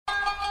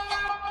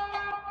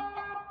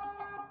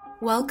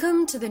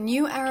Welcome to The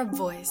New Arab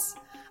Voice,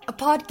 a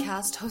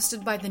podcast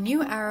hosted by The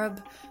New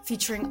Arab,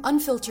 featuring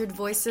unfiltered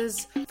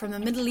voices from the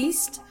Middle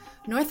East,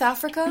 North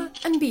Africa,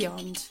 and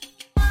beyond.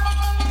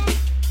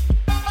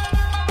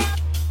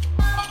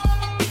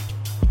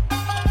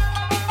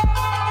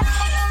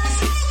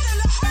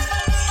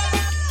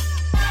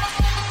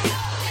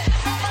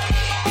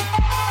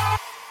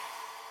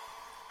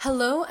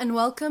 Hello and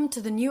welcome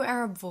to The New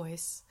Arab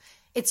Voice.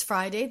 It's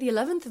Friday, the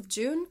 11th of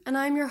June, and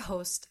I'm your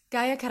host,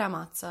 Gaia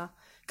Karamazza,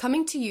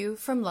 coming to you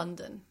from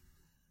London.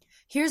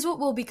 Here's what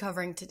we'll be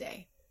covering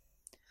today.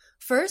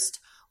 First,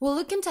 we'll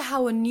look into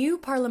how a new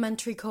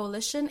parliamentary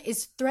coalition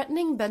is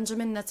threatening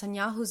Benjamin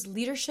Netanyahu's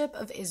leadership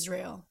of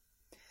Israel.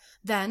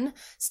 Then,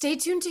 stay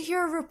tuned to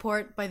hear a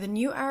report by the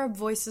New Arab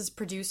Voice's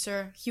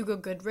producer, Hugo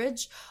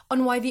Goodridge,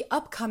 on why the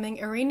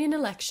upcoming Iranian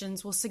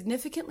elections will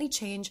significantly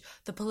change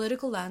the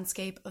political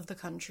landscape of the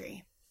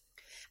country.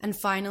 And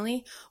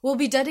finally, we'll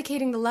be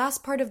dedicating the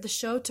last part of the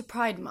show to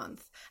Pride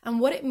Month and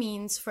what it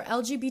means for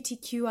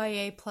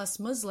LGBTQIA+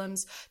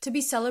 Muslims to be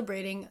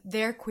celebrating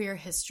their queer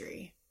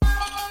history.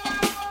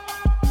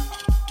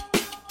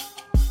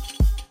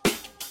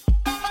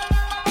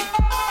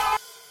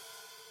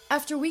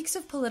 After weeks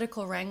of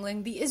political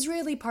wrangling, the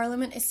Israeli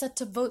parliament is set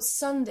to vote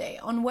Sunday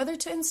on whether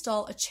to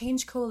install a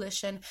change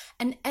coalition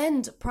and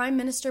end Prime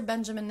Minister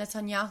Benjamin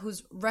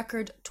Netanyahu's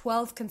record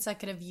 12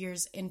 consecutive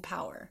years in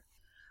power.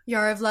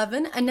 Yariv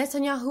Levin, a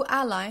Netanyahu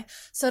ally,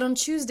 said on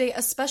Tuesday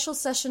a special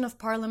session of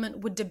parliament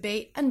would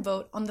debate and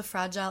vote on the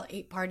fragile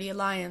eight-party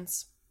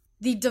alliance.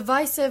 The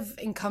divisive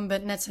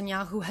incumbent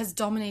Netanyahu has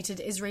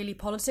dominated Israeli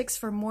politics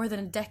for more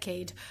than a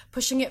decade,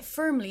 pushing it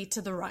firmly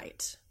to the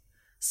right.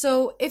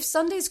 So, if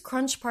Sunday's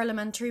crunch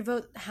parliamentary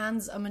vote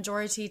hands a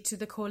majority to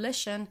the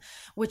coalition,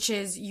 which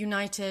is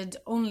united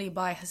only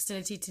by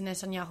hostility to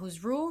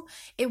Netanyahu's rule,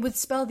 it would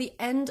spell the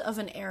end of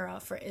an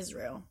era for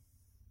Israel.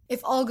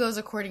 If all goes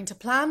according to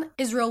plan,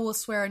 Israel will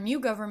swear a new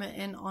government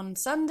in on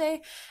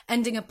Sunday,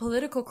 ending a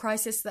political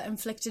crisis that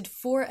inflicted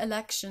 4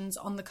 elections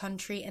on the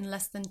country in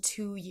less than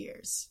 2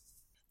 years.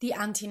 The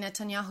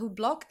anti-Netanyahu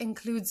bloc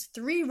includes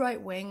 3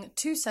 right-wing,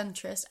 2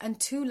 centrist, and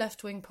 2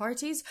 left-wing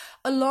parties,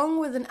 along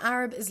with an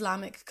Arab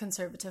Islamic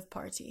conservative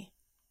party.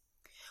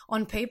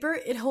 On paper,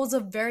 it holds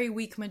a very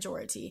weak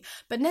majority,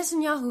 but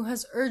Netanyahu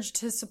has urged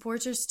his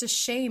supporters to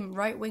shame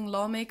right-wing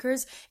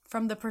lawmakers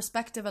from the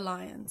Prospective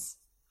Alliance.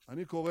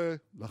 I call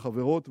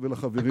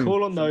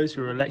on those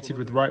who are elected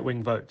with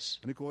right-wing votes.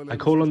 I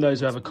call on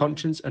those who have a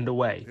conscience and a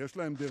way.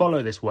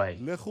 Follow this way.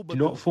 Do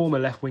not form a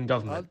left-wing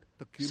government.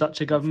 Such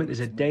a government is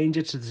a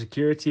danger to the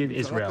security of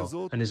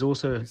Israel and is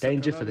also a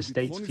danger for the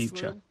state's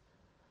future.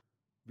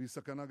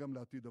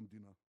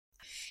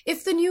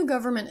 If the new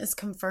government is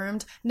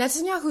confirmed,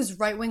 Netanyahu's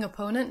right-wing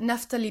opponent,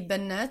 Naftali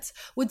Bennett,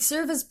 would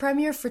serve as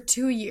premier for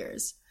 2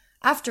 years,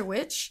 after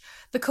which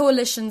the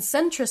coalition's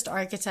centrist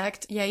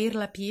architect, Yair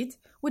Lapid,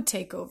 would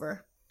take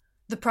over.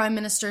 The Prime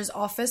Minister's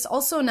office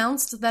also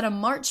announced that a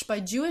march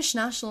by Jewish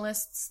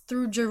nationalists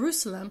through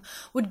Jerusalem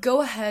would go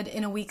ahead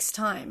in a week's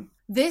time.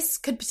 This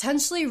could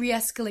potentially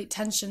re-escalate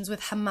tensions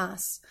with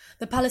Hamas,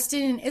 the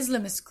Palestinian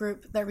Islamist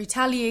group that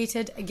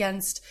retaliated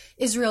against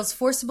Israel's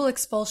forcible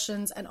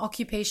expulsions and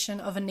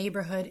occupation of a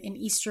neighborhood in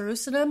East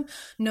Jerusalem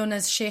known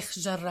as Sheikh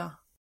Jarrah.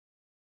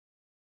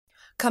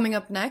 Coming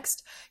up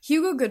next,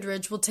 Hugo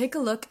Goodridge will take a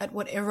look at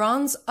what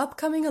Iran's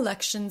upcoming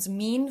elections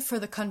mean for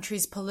the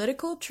country's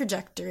political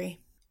trajectory.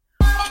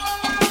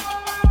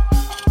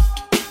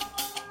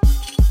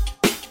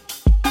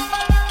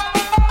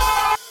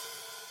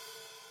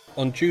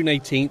 On June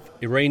 18th,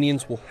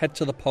 Iranians will head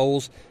to the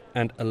polls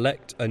and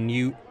elect a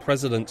new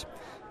president,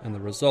 and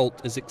the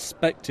result is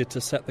expected to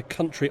set the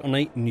country on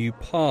a new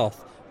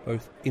path,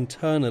 both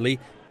internally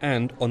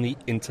and on the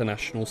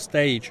international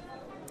stage.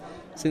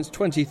 Since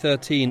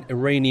 2013,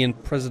 Iranian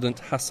President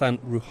Hassan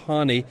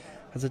Rouhani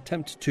has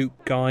attempted to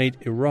guide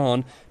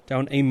Iran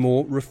down a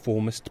more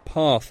reformist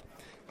path,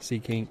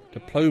 seeking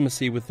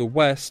diplomacy with the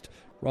West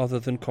rather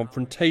than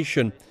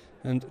confrontation,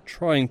 and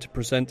trying to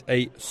present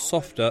a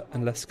softer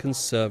and less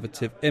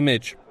conservative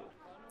image.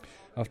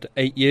 After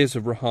 8 years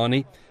of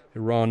Rouhani,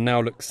 Iran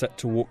now looks set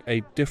to walk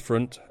a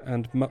different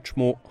and much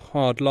more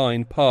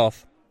hard-line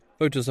path.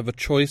 Voters have a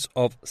choice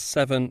of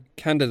 7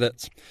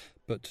 candidates.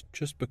 But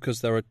just because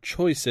there are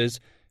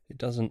choices, it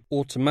doesn't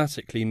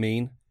automatically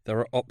mean there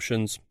are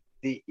options.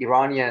 The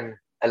Iranian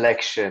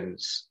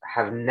elections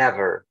have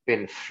never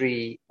been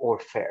free or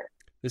fair.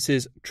 This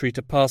is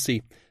Trita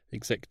Parsi,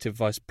 Executive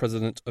Vice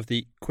President of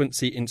the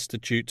Quincy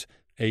Institute,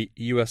 a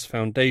US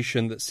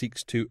foundation that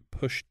seeks to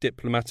push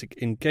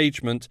diplomatic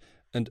engagement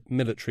and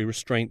military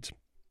restraint.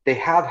 They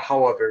have,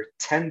 however,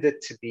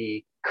 tended to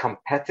be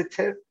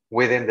competitive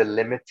within the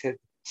limited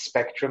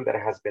spectrum that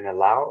has been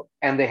allowed,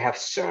 and they have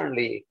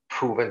certainly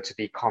proven to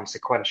be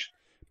consequential.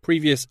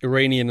 Previous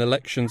Iranian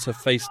elections have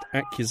faced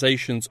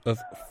accusations of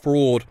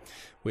fraud,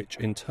 which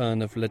in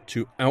turn have led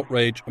to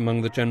outrage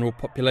among the general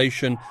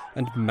population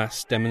and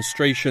mass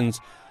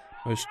demonstrations,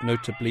 most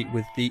notably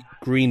with the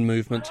Green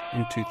Movement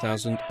in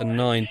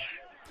 2009.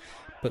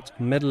 but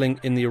meddling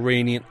in the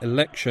Iranian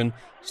election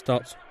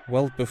starts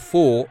well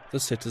before the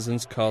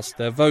citizens cast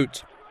their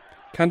vote.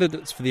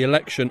 Candidates for the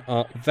election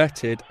are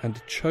vetted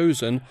and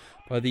chosen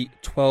by the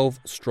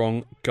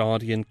 12-strong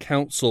Guardian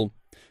Council,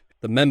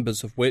 the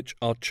members of which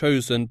are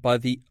chosen by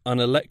the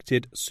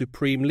unelected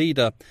Supreme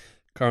Leader,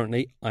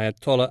 currently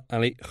Ayatollah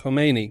Ali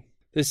Khamenei.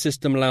 This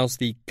system allows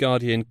the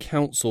Guardian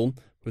Council,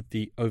 with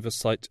the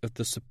oversight of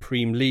the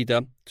Supreme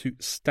Leader, to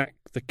stack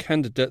the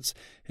candidates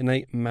in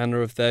a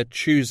manner of their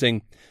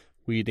choosing,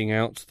 weeding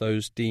out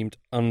those deemed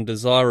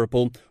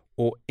undesirable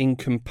or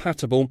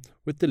incompatible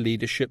with the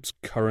leadership's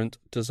current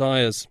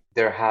desires.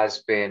 There has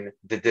been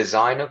the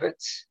design of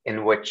it,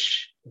 in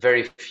which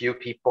very few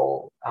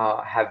people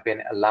have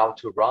been allowed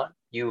to run.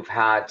 You've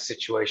had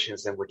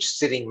situations in which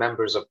sitting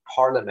members of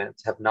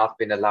parliament have not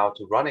been allowed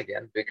to run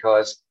again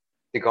because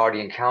the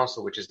Guardian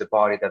Council, which is the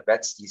body that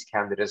vets these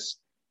candidates,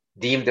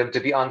 deemed them to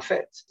be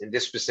unfit. In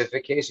this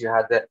specific case, you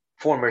had the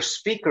former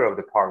Speaker of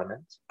the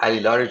Parliament,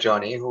 Ali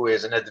Larijani, who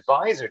is an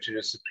advisor to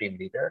the Supreme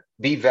Leader,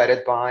 be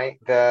vetted by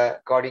the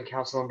Guardian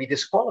Council and be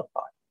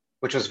disqualified,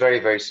 which was very,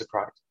 very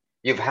surprising.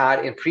 You've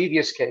had, in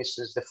previous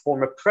cases, the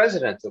former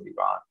President of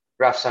Iran,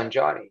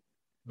 Rafsanjani,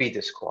 be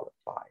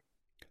disqualified.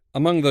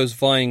 Among those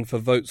vying for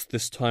votes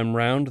this time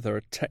round, there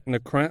are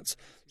technocrats,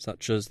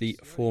 such as the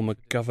former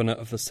governor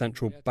of the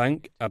central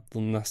bank,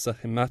 Abdul Nasser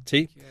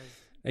Hemati,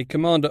 a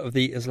commander of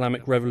the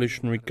Islamic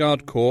Revolutionary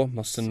Guard Corps,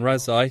 Mohsen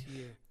Rezai,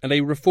 and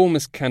a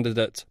reformist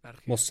candidate,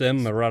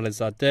 Mohsen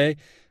Moralizadeh,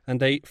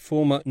 and a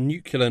former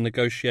nuclear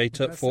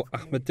negotiator for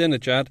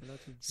Ahmadinejad,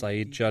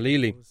 Saeed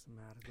Jalili.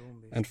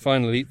 And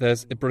finally,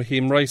 there's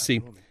Ibrahim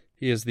Raisi.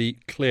 He is the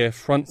clear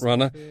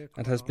frontrunner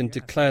and has been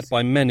declared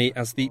by many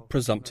as the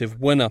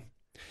presumptive winner.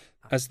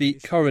 As the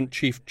current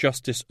Chief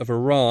Justice of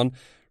Iran,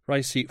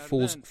 Raisi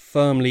falls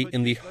firmly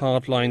in the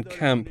hardline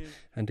camp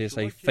and is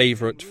a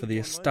favourite for the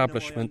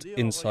establishment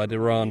inside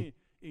Iran.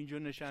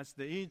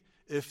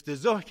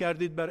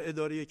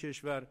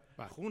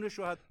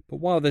 But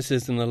while this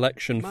is an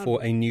election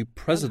for a new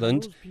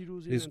president,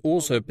 it is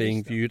also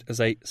being viewed as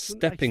a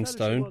stepping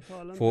stone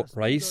for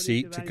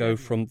Raisi to go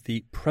from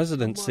the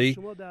presidency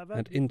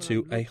and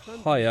into a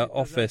higher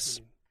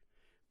office.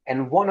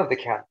 And one of the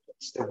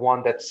candidates, the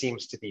one that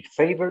seems to be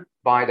favoured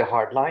by the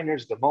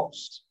hardliners the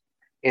most,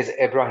 is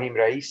Ibrahim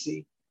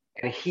Raisi,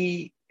 and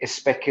he is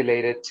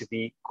speculated to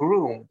be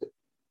groomed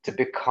to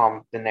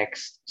become the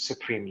next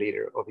Supreme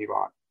Leader of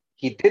Iran.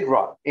 He did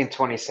run in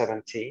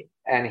 2017,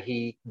 and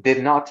he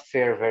did not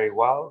fare very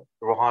well.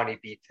 Rouhani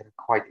beat him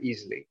quite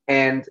easily.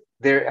 And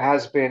there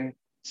has been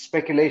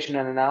speculation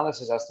and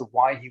analysis as to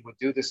why he would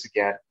do this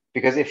again,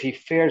 because if he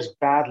fares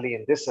badly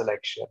in this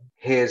election,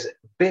 his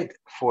bid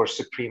for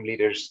Supreme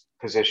Leader's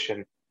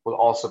position will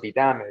also be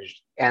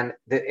damaged. And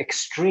the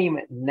extreme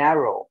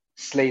narrow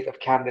slate of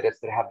candidates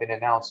that have been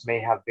announced may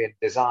have been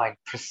designed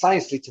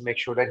precisely to make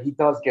sure that he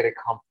does get a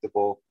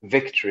comfortable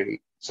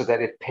victory so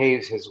that it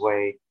paves his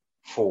way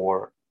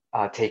for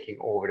taking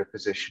over the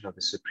position of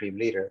the Supreme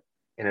Leader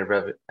in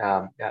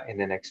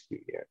the next few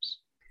years.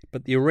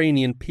 But the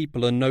Iranian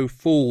people are no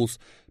fools,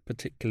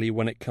 particularly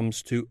when it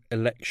comes to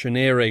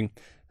electioneering,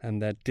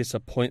 and their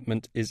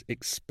disappointment is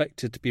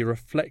expected to be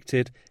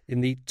reflected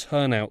in the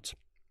turnout.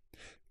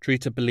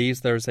 Trita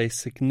believes there is a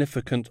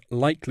significant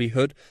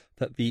likelihood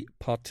that the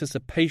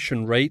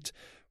participation rate,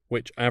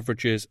 which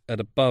averages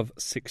at above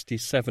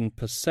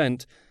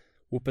 67%,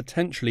 will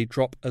potentially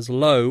drop as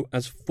low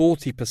as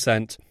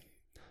 40%.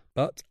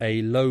 But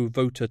a low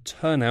voter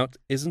turnout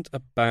isn't a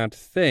bad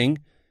thing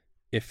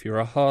if you're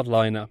a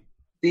hardliner.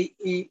 The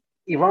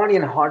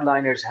Iranian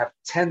hardliners have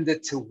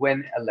tended to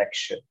win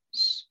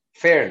elections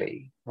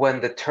fairly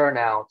when the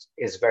turnout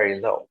is very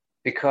low,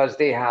 because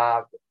they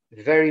have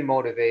very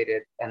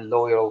motivated and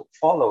loyal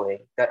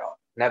following that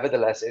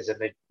nevertheless is a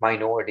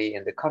minority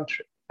in the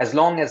country. As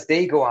long as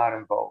they go out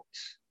and vote,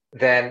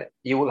 then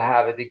you will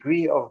have a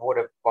degree of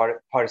voter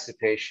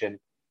participation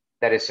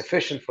that is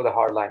sufficient for the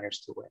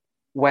hardliners to win.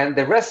 When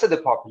the rest of the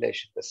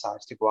population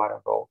decides to go out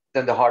and vote,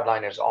 then the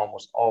hardliners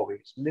almost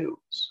always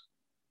lose.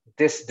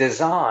 This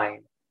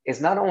design is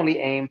not only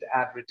aimed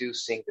at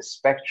reducing the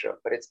spectrum,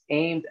 but it's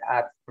aimed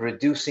at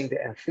reducing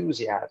the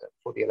enthusiasm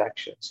for the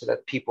election so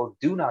that people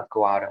do not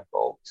go out and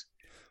vote.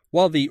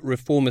 While the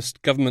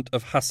reformist government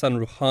of Hassan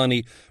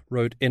Rouhani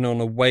rode in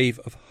on a wave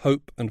of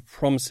hope and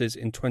promises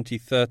in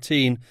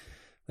 2013,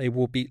 they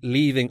will be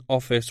leaving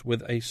office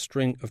with a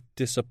string of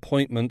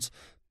disappointments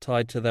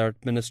tied to their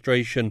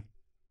administration.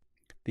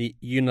 The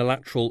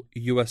unilateral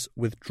US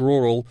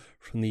withdrawal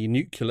from the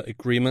nuclear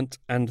agreement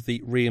and the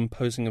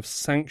reimposing of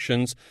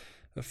sanctions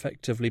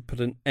effectively put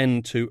an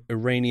end to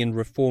Iranian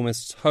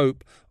reformists'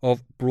 hope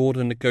of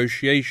broader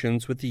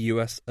negotiations with the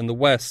US and the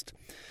West.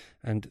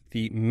 And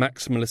the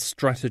maximalist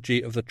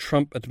strategy of the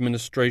Trump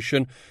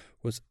administration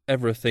was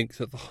everything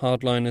that the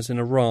hardliners in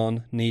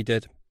Iran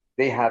needed.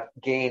 They have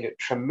gained a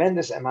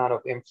tremendous amount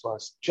of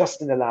influence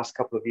just in the last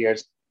couple of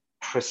years,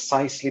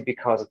 precisely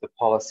because of the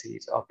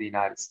policies of the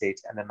United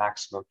States and the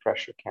maximum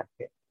pressure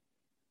campaign.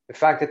 The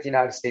fact that the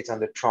United States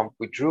under Trump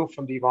withdrew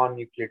from the Iran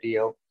nuclear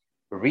deal,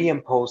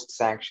 reimposed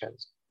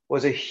sanctions,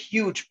 was a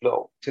huge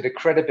blow to the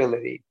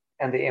credibility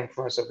and the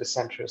influence of the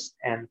centrists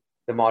and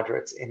the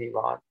moderates in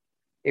Iran.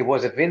 It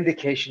was a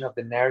vindication of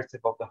the narrative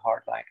of the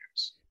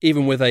hardliners.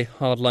 Even with a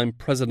hardline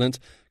president,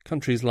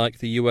 countries like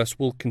the US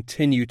will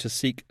continue to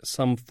seek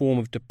some form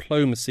of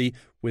diplomacy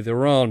with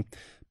Iran.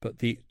 But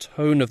the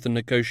tone of the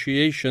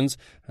negotiations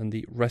and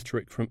the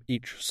rhetoric from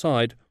each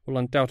side will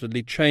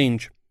undoubtedly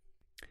change.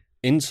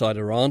 Inside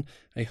Iran,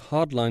 a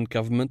hardline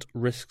government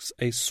risks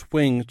a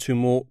swing to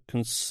more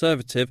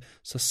conservative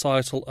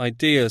societal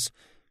ideas,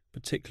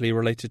 particularly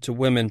related to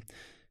women,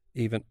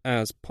 even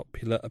as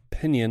popular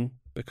opinion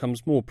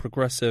becomes more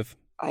progressive.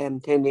 I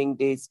am telling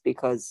this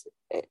because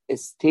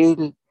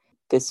still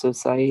the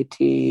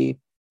society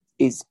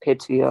is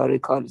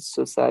patriarchal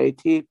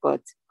society,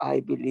 but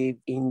I believe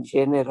in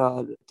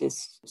general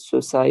this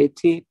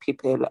society,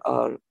 people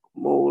are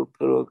more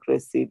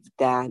progressive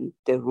than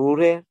the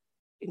ruler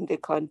in the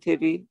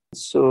country.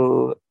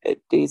 So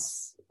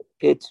this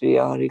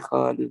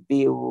patriarchal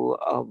view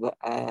of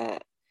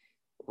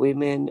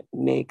women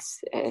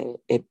makes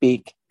a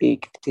big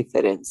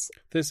difference.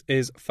 This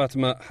is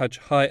Fatima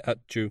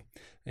Hajhayatju,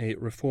 a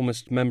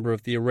reformist member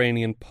of the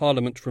Iranian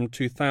parliament from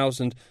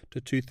 2000 to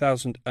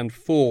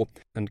 2004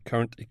 and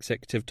current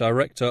executive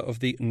director of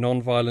the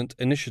Nonviolent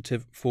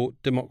Initiative for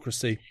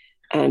Democracy.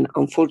 And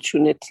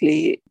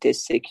unfortunately, the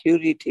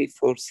security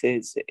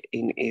forces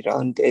in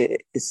Iran, the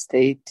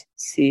state,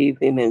 see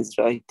women's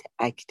rights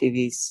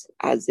activists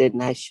as a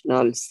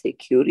national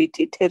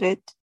security threat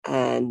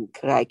and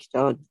crack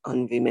down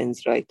on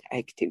women's rights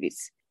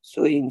activists.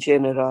 So in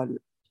general,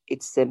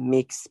 it's a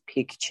mixed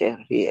picture,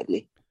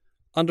 really.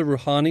 Under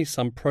Rouhani,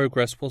 some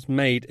progress was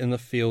made in the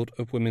field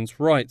of women's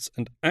rights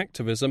and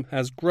activism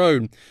has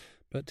grown,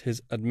 but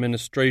his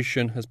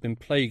administration has been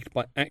plagued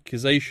by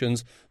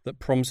accusations that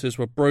promises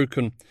were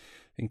broken,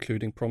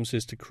 including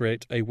promises to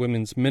create a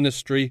women's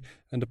ministry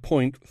and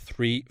appoint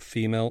 3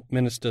 female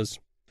ministers.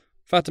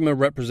 Fatima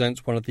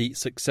represents one of the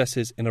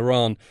successes in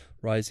Iran,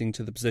 rising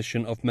to the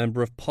position of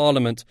Member of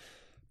Parliament,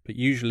 but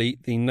usually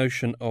the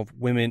notion of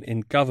women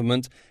in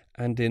government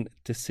and in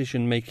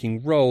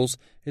decision-making roles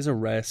is a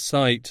rare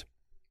sight.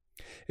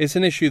 It's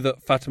an issue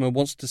that Fatima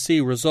wants to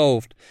see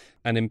resolved,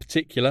 and in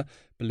particular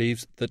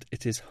believes that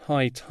it is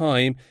high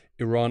time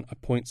Iran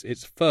appoints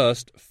its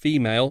first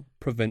female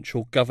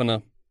provincial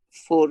governor.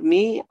 For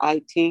me,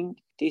 I think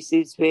this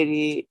is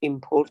very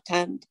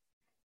important.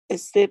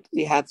 Instead,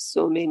 we have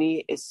so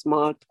many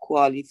smart,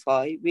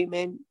 qualified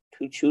women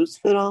to choose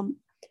from,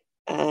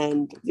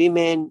 and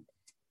women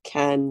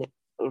can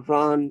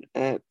run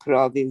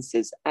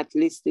provinces. At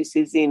least this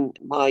is in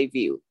my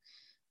view.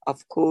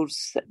 Of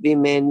course,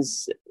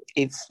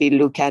 if we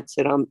look at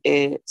from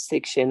a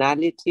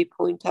sectionality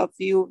point of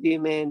view,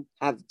 women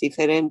have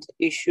different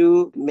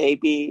issue.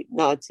 Maybe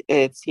not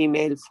a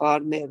female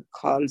farmer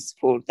calls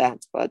for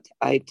that, but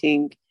I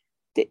think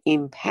the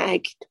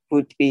impact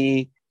would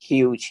be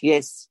huge.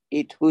 Yes,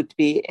 it would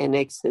be a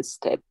next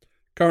step.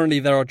 Currently,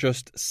 there are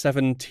just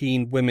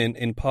 17 women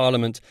in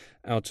Parliament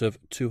out of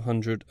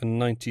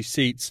 290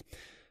 seats.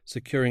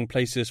 Securing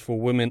places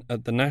for women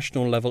at the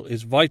national level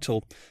is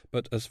vital,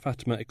 but as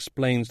Fatima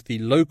explains, the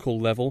local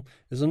level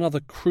is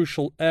another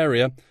crucial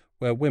area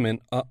where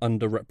women are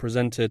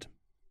underrepresented.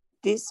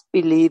 This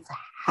belief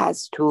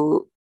has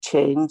to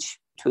change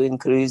to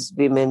increase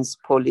women's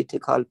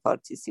political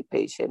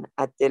participation.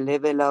 At the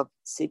level of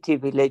city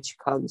village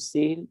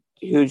council,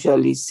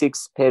 usually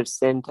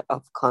 6%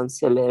 of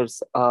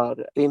councillors are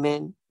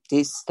women.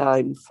 This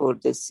time for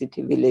the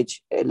city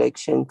village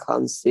election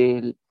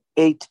council,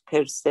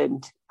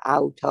 8%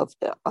 out of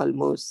the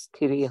almost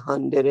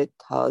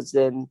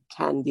 300,000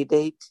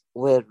 candidates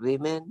were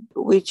women,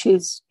 which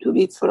is, to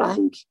be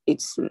frank,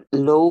 it's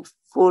low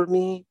for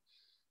me.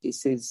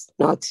 This is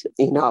not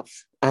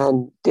enough,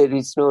 and there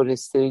is no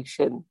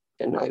restriction,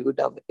 and I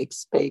would have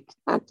expected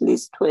at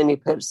least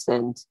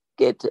 20%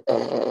 get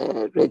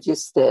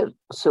registered.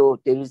 So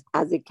there is,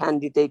 as a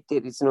candidate,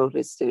 there is no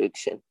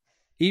restriction.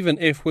 Even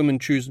if women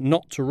choose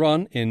not to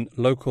run in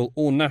local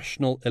or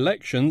national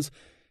elections,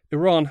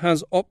 Iran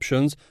has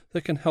options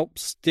that can help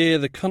steer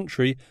the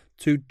country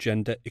to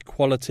gender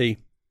equality.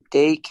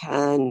 They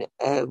can,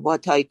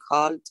 what I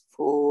called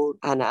for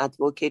an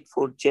advocate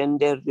for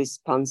gender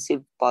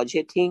responsive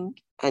budgeting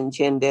and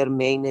gender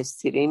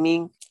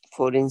mainstreaming.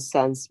 For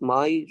instance,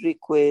 my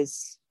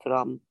request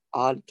from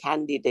all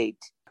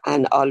candidates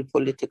and all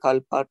political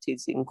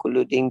parties,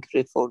 including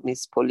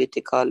Reformist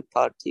Political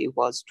Party,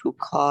 was to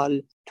call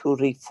to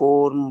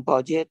reform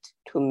budget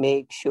to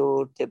make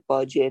sure the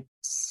budget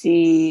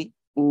see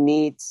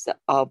needs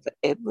of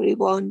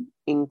everyone,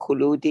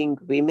 including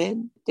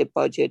women. The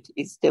budget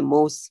is the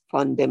most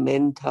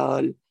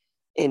fundamental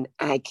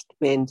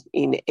enactment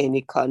in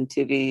any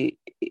country.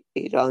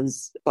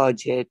 Iran's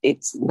budget,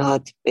 it's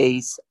not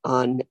based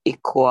on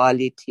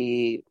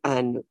equality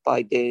and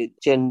by the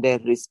gender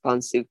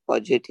responsive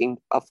budgeting.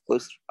 Of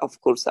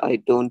course, I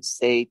don't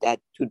say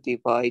that to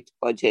divide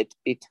budget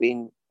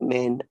between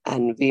men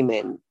and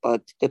women,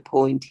 but the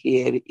point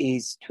here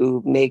is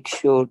to make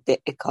sure the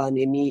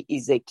economy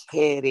is a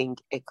caring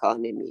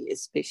economy,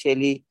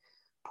 especially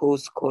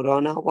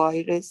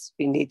post-coronavirus.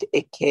 We need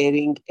a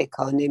caring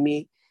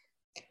economy.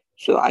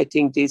 So I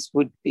think this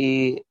would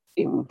be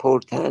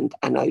important,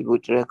 and I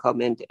would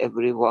recommend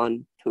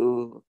everyone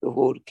to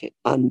work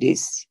on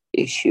this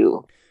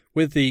issue.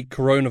 With the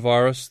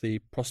coronavirus, the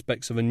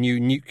prospects of a new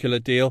nuclear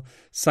deal,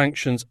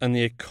 sanctions and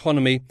the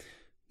economy,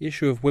 the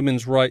issue of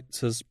women's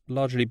rights has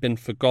largely been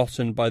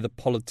forgotten by the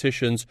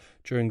politicians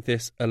during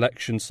this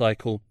election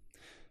cycle.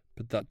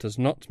 But that does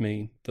not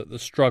mean that the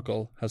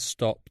struggle has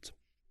stopped.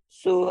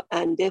 So,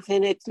 and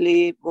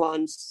definitely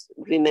once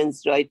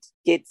women's rights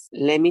gets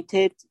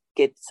limited,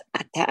 gets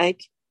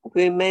attacked,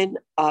 women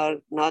are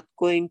not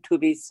going to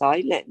be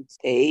silent.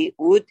 They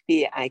would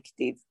be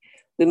active.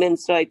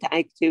 Women's rights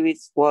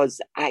activists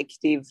was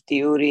active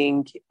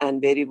during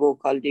and very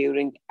vocal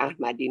during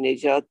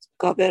Ahmadinejad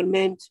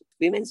government.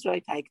 Women's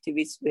rights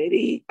activists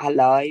very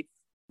alive.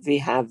 We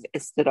have a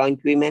strong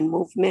women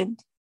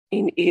movement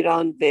in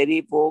Iran,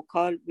 very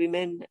vocal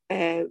women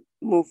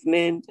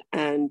movement,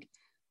 and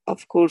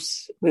of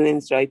course,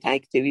 women's rights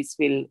activists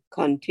will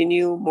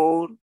continue.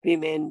 More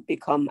women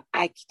become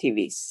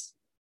activists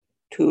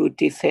to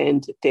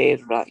defend their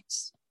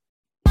rights.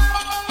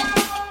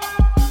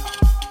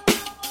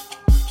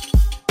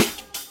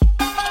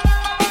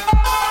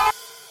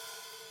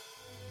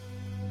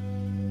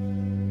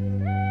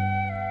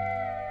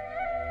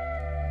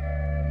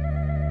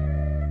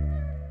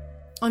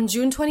 On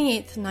June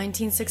 28,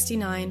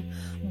 1969,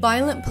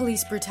 violent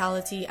police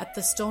brutality at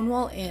the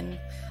Stonewall Inn,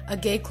 a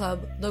gay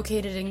club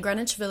located in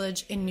Greenwich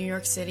Village in New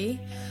York City,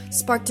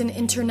 sparked an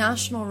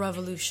international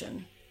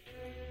revolution.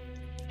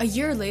 A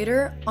year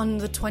later, on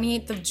the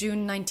 28th of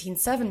June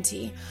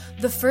 1970,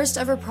 the first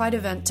ever Pride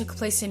event took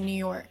place in New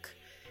York.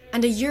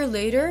 And a year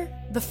later,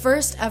 the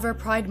first ever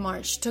Pride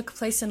March took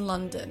place in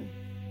London.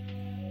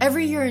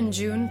 Every year in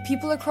June,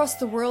 people across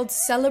the world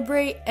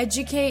celebrate,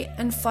 educate,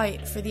 and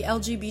fight for the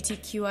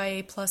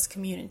LGBTQIA+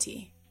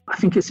 community. I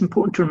think it's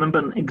important to remember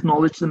and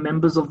acknowledge the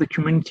members of the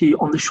community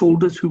on the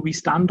shoulders who we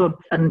stand on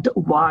and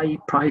why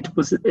Pride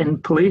was in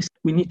place.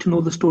 We need to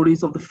know the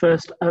stories of the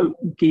first out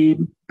gay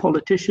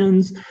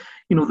politicians,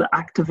 the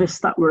activists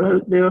that were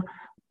out there.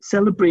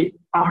 Celebrate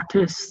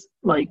artists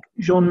like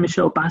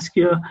Jean-Michel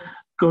Basquiat,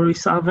 Gauri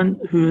Savant,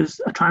 who is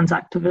a trans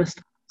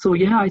activist. So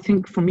yeah, I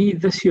think for me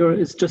this year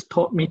has just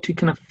taught me to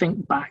kind of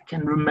think back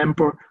and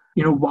remember,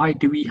 why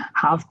do we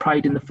have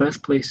Pride in the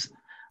first place?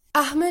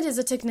 Ahmed is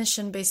a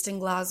technician based in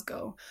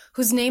Glasgow,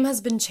 whose name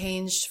has been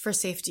changed for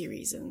safety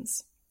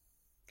reasons.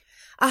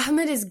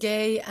 Ahmed is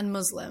gay and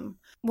Muslim,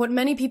 what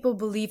many people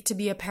believe to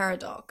be a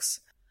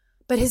paradox.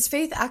 But his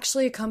faith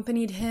actually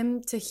accompanied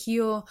him to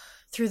heal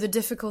through the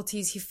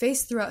difficulties he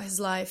faced throughout his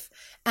life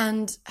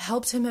and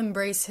helped him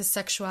embrace his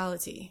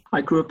sexuality.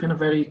 I grew up in a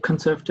very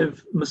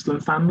conservative Muslim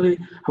family,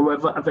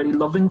 however, a very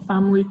loving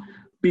family.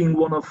 Being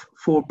one of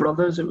 4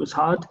 brothers, it was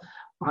hard.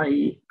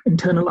 I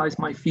internalized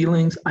my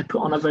feelings. I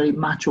put on a very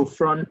macho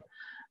front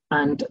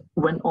and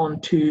went on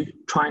to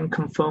try and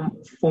conform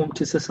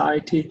to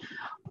society.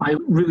 I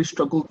really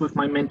struggled with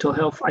my mental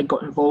health. I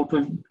got involved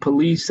with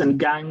police and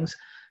gangs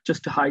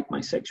just to hide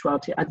my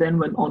sexuality. I then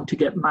went on to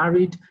get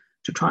married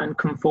to try and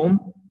conform.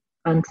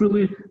 And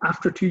really,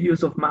 after 2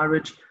 years of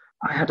marriage,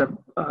 I had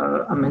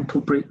a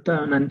mental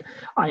breakdown, and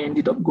I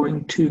ended up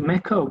going to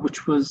Mecca,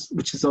 which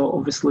is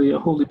obviously a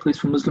holy place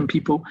for Muslim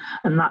people.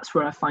 And that's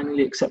where I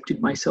finally accepted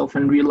myself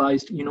and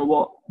realized,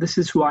 this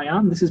is who I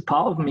am. This is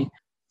part of me.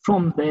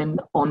 From then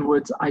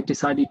onwards, I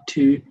decided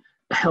to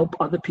help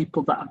other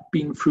people that have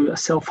been through a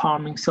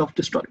self-harming,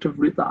 self-destructive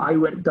route that I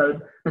went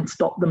down and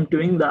stop them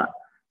doing that.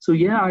 So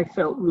yeah, I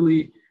felt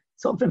really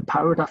sort of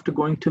empowered after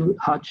going to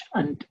Hajj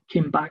and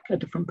came back a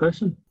different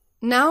person.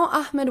 Now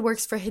Ahmed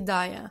works for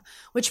Hidayah,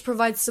 which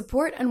provides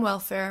support and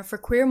welfare for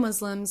queer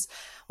Muslims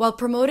while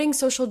promoting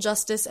social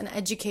justice and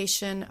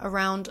education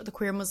around the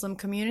queer Muslim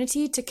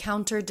community to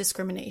counter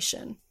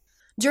discrimination.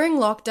 During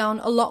lockdown,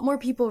 a lot more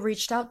people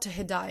reached out to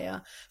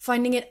Hidayah,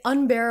 finding it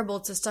unbearable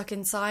to stuck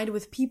inside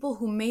with people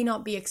who may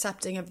not be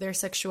accepting of their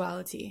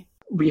sexuality.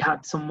 We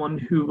had someone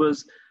who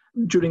was,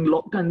 during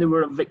lockdown, they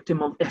were a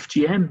victim of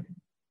FGM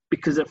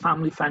because their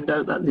family found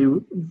out that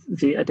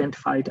they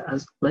identified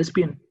as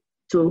lesbian.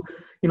 So,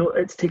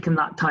 it's taken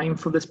that time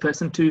for this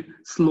person to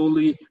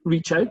slowly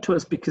reach out to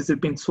us because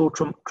they've been so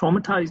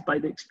traumatized by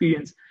the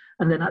experience.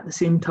 And then at the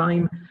same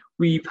time,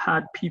 we've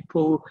had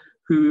people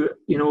who,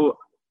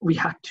 we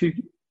had to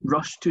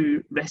rush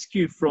to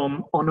rescue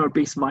from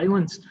honor-based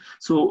violence.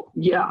 So,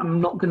 yeah,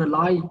 I'm not going to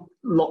lie,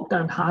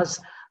 lockdown has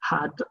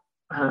had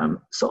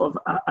sort of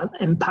an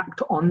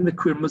impact on the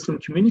queer Muslim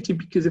community,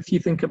 because if you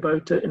think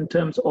about it in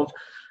terms of,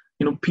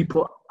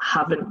 people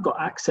haven't got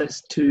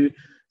access to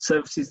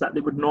services that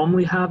they would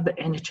normally have. The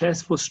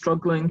NHS was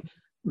struggling,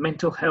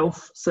 mental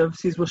health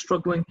services were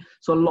struggling,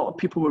 so a lot of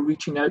people were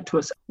reaching out to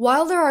us.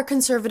 While there are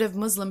conservative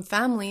Muslim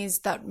families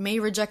that may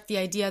reject the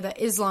idea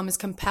that Islam is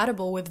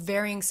compatible with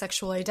varying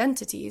sexual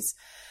identities,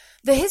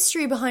 the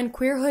history behind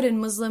queerhood in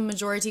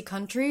Muslim-majority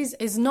countries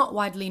is not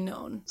widely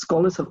known.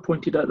 Scholars have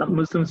pointed out that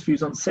Muslims'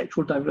 views on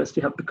sexual diversity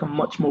have become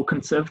much more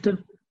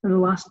conservative in the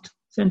last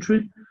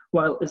century,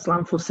 while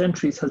Islam for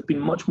centuries has been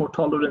much more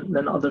tolerant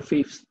than other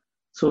faiths.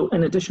 So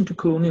in addition to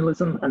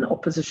colonialism and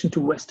opposition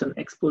to Western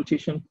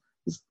exploitation,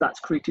 that's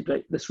created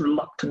this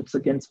reluctance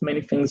against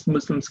many things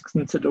Muslims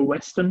consider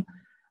Western.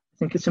 I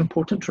think it's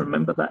important to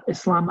remember that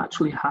Islam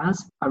actually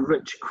has a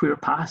rich queer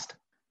past.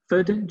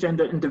 Third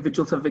gender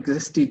individuals have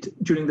existed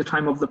during the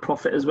time of the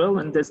Prophet as well,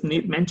 and there's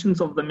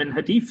mentions of them in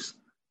hadiths.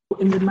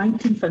 In the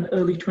 19th and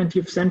early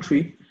 20th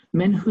century,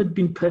 men who had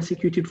been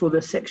persecuted for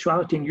their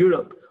sexuality in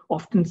Europe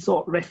often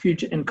sought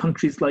refuge in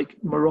countries like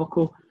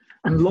Morocco,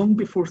 and long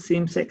before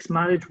same-sex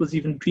marriage was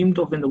even dreamed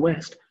of in the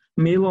West,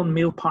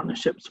 male-on-male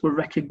partnerships were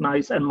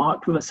recognized and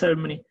marked with a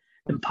ceremony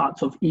in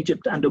parts of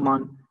Egypt and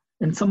Oman.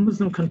 In some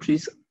Muslim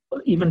countries,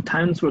 even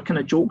towns were kind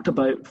of joked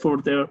about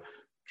for their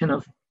kind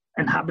of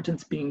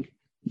inhabitants being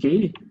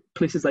gay,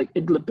 places like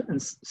Idlib in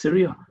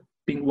Syria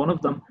being one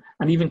of them,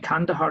 and even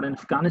Kandahar in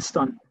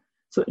Afghanistan.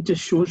 So it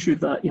just shows you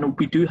that,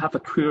 we do have a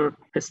queer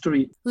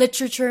history.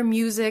 Literature,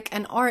 music,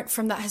 and art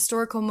from that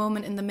historical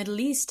moment in the Middle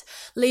East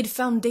laid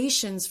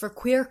foundations for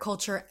queer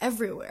culture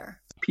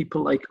everywhere.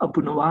 People like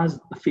Abu Nawaz,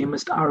 a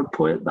famous Arab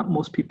poet that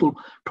most people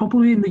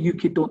probably in the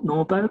UK don't know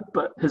about,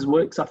 but his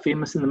works are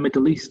famous in the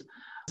Middle East.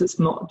 It's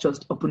not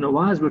just Abu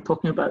Nawaz, we're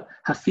talking about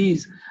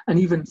Hafiz and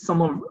even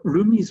some of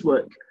Rumi's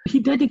work. He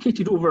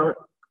dedicated over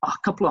a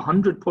couple of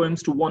hundred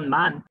poems to one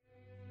man.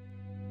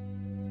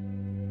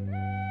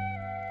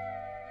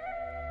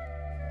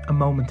 A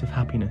moment of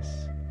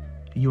happiness.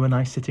 You and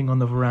I sitting on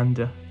the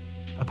veranda,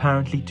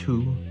 apparently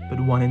two, but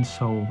one in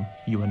soul,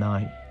 you and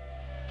I.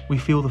 We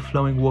feel the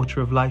flowing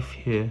water of life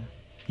here,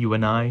 you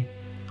and I,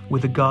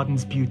 with the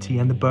garden's beauty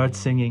and the birds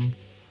singing.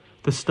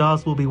 The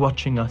stars will be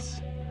watching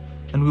us,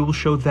 and we will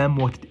show them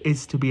what it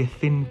is to be a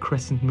thin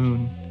crescent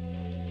moon.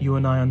 You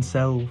and I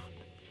unselved,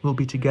 will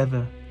be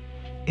together,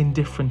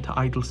 indifferent to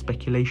idle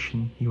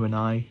speculation, you and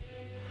I.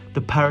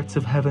 The parrots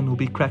of heaven will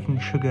be cracking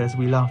sugar as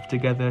we laugh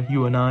together,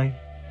 you and I,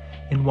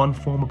 in one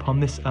form upon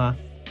this earth,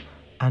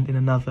 and in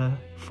another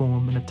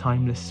form in a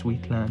timeless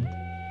sweet land.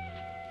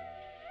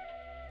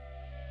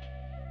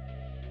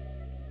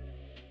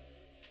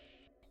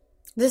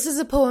 This is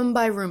a poem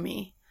by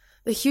Rumi,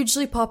 the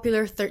hugely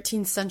popular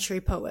 13th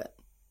century poet.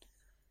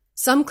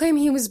 Some claim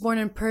he was born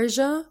in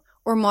Persia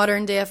or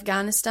modern-day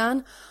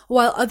Afghanistan,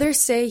 while others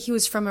say he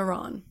was from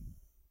Iran.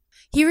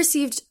 He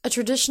received a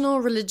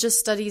traditional religious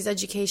studies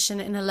education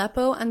in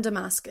Aleppo and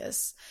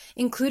Damascus,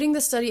 including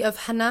the study of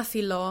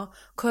Hanafi law,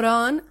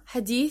 Quran,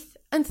 Hadith,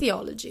 and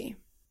theology.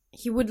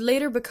 He would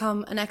later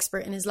become an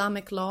expert in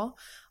Islamic law,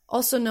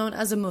 also known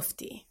as a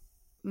mufti.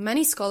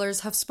 Many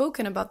scholars have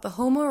spoken about the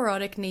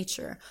homoerotic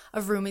nature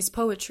of Rumi's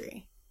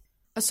poetry.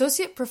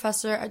 Associate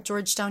professor at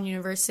Georgetown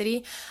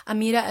University,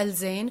 Amira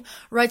El-Zain,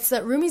 writes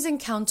that Rumi's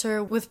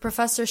encounter with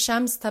Professor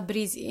Shams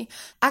Tabrizi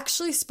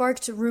actually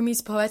sparked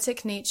Rumi's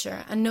poetic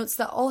nature and notes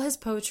that all his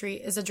poetry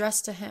is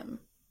addressed to him.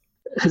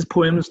 His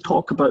poems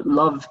talk about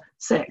love,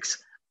 sex,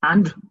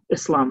 and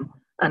Islam.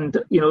 And,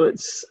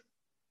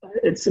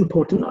 it's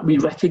important that we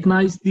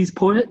recognize these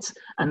poets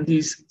and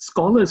these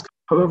scholars.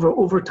 However,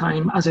 over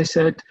time, as I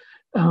said,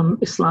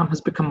 Islam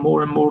has become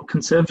more and more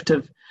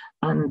conservative,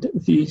 and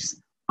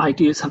these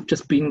ideas have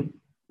just been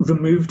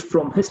removed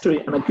from history.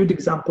 And a good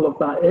example of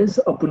that is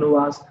Abu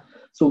Nawaz.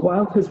 So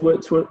while his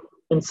works were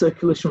in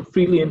circulation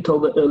freely until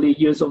the early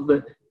years of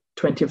the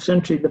 20th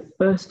century, the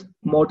first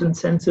modern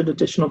censored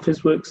edition of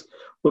his works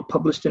were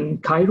published in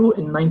Cairo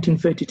in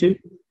 1932.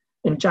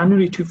 In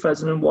January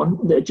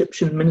 2001, the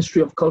Egyptian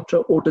Ministry of Culture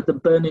ordered the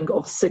burning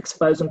of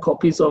 6,000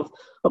 copies of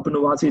Abu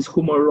Nawaz's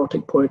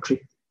homoerotic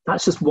poetry.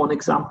 That's just one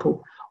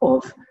example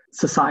of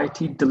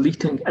society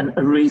deleting and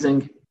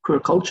erasing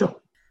queer culture.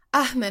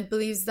 Ahmed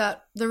believes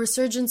that the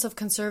resurgence of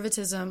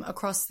conservatism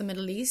across the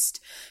Middle East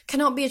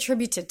cannot be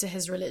attributed to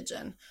his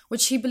religion,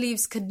 which he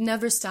believes could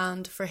never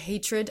stand for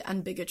hatred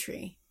and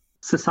bigotry.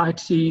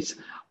 Societies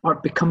are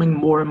becoming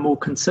more and more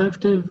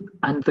conservative,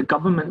 and the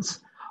governments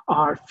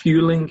are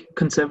fueling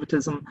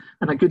conservatism.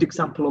 And a good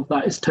example of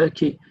that is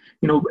Turkey.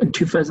 In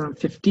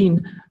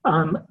 2015,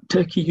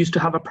 Turkey used to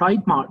have a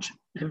pride march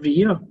every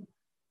year.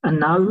 And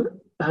now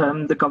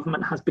the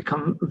government has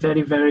become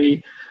very,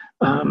 very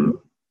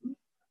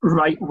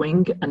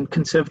right-wing and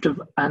conservative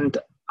and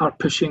are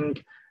pushing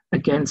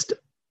against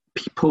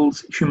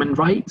people's human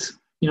rights.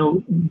 We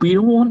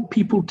don't want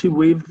people to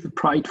wave the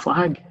pride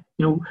flag.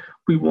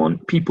 We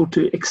want people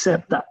to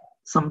accept that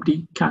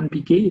somebody can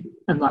be gay,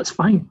 and that's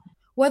fine.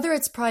 Whether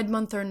it's Pride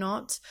Month or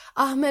not,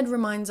 Ahmed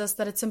reminds us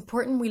that it's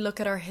important we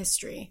look at our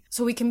history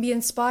so we can be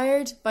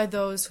inspired by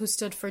those who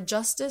stood for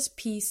justice,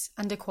 peace,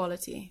 and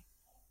equality.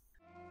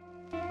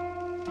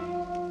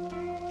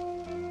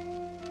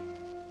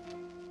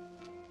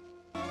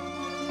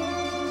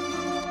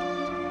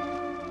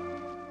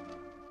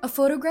 A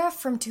photograph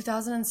from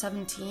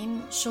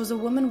 2017 shows a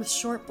woman with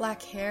short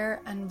black hair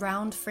and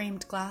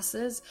round-framed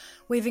glasses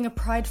waving a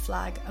pride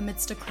flag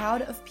amidst a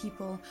crowd of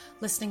people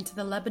listening to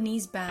the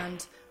Lebanese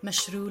band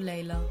Mashrou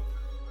Leila.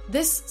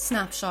 This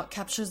snapshot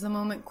captures the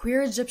moment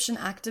queer Egyptian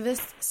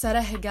activist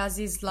Sarah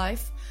Higazi's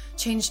life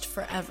changed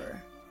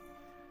forever.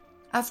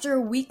 After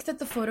a week that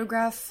the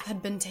photograph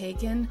had been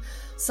taken,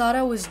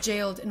 Sara was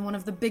jailed in one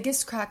of the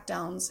biggest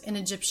crackdowns in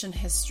Egyptian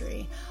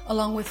history,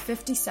 along with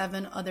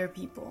 57 other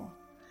people.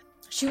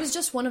 She was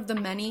just one of the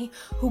many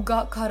who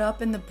got caught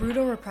up in the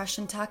brutal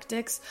repression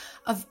tactics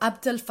of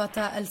Abdel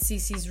Fattah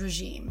el-Sisi's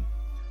regime.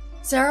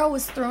 Sara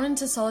was thrown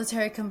into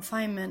solitary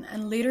confinement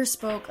and later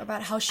spoke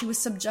about how she was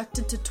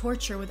subjected to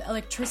torture with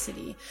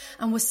electricity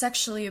and was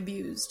sexually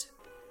abused.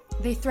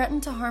 "They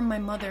threatened to harm my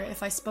mother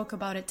if I spoke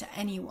about it to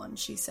anyone,"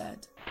 she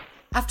said.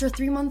 After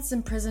 3 months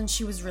in prison,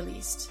 she was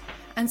released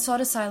and sought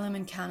asylum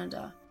in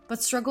Canada,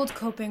 but struggled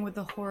coping with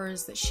the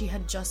horrors that she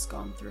had just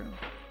gone through.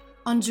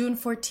 On June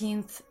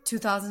 14th,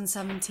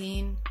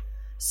 2017,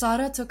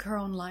 Sara took her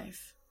own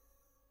life.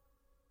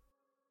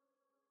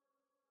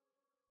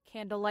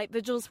 Candlelight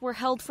vigils were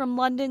held from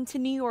London to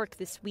New York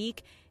this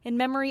week in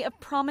memory of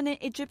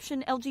prominent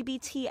Egyptian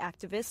LGBT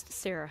activist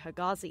Sarah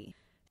Higazi.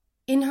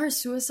 In her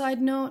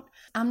suicide note,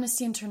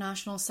 Amnesty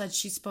International said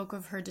she spoke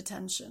of her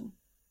detention.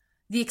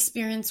 "The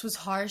experience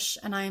was harsh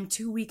and I am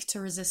too weak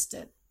to resist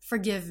it.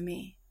 Forgive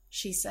me,"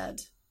 she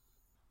said.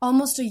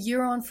 Almost a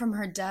year on from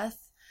her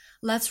death,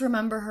 let's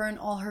remember her in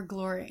all her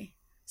glory,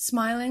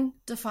 smiling,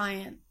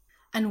 defiant,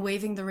 and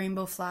waving the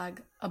rainbow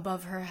flag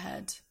above her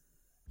head.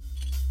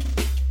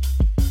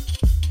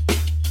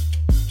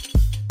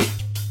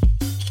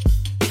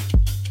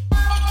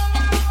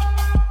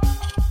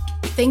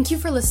 Thank you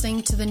for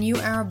listening to The New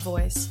Arab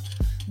Voice.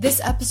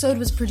 This episode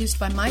was produced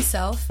by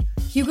myself,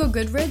 Hugo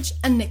Goodridge,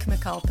 and Nick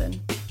McAlpin.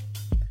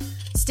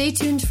 Stay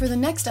tuned for the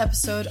next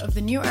episode of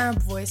The New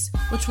Arab Voice,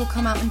 which will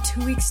come out in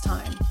 2 weeks'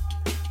 time.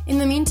 In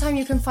the meantime,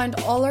 you can find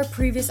all our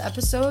previous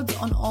episodes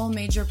on all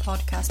major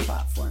podcast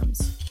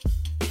platforms.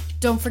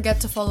 Don't forget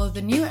to follow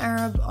The New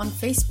Arab on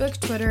Facebook,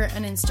 Twitter,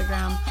 and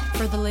Instagram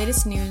for the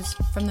latest news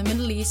from the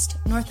Middle East,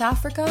 North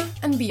Africa,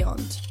 and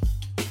beyond.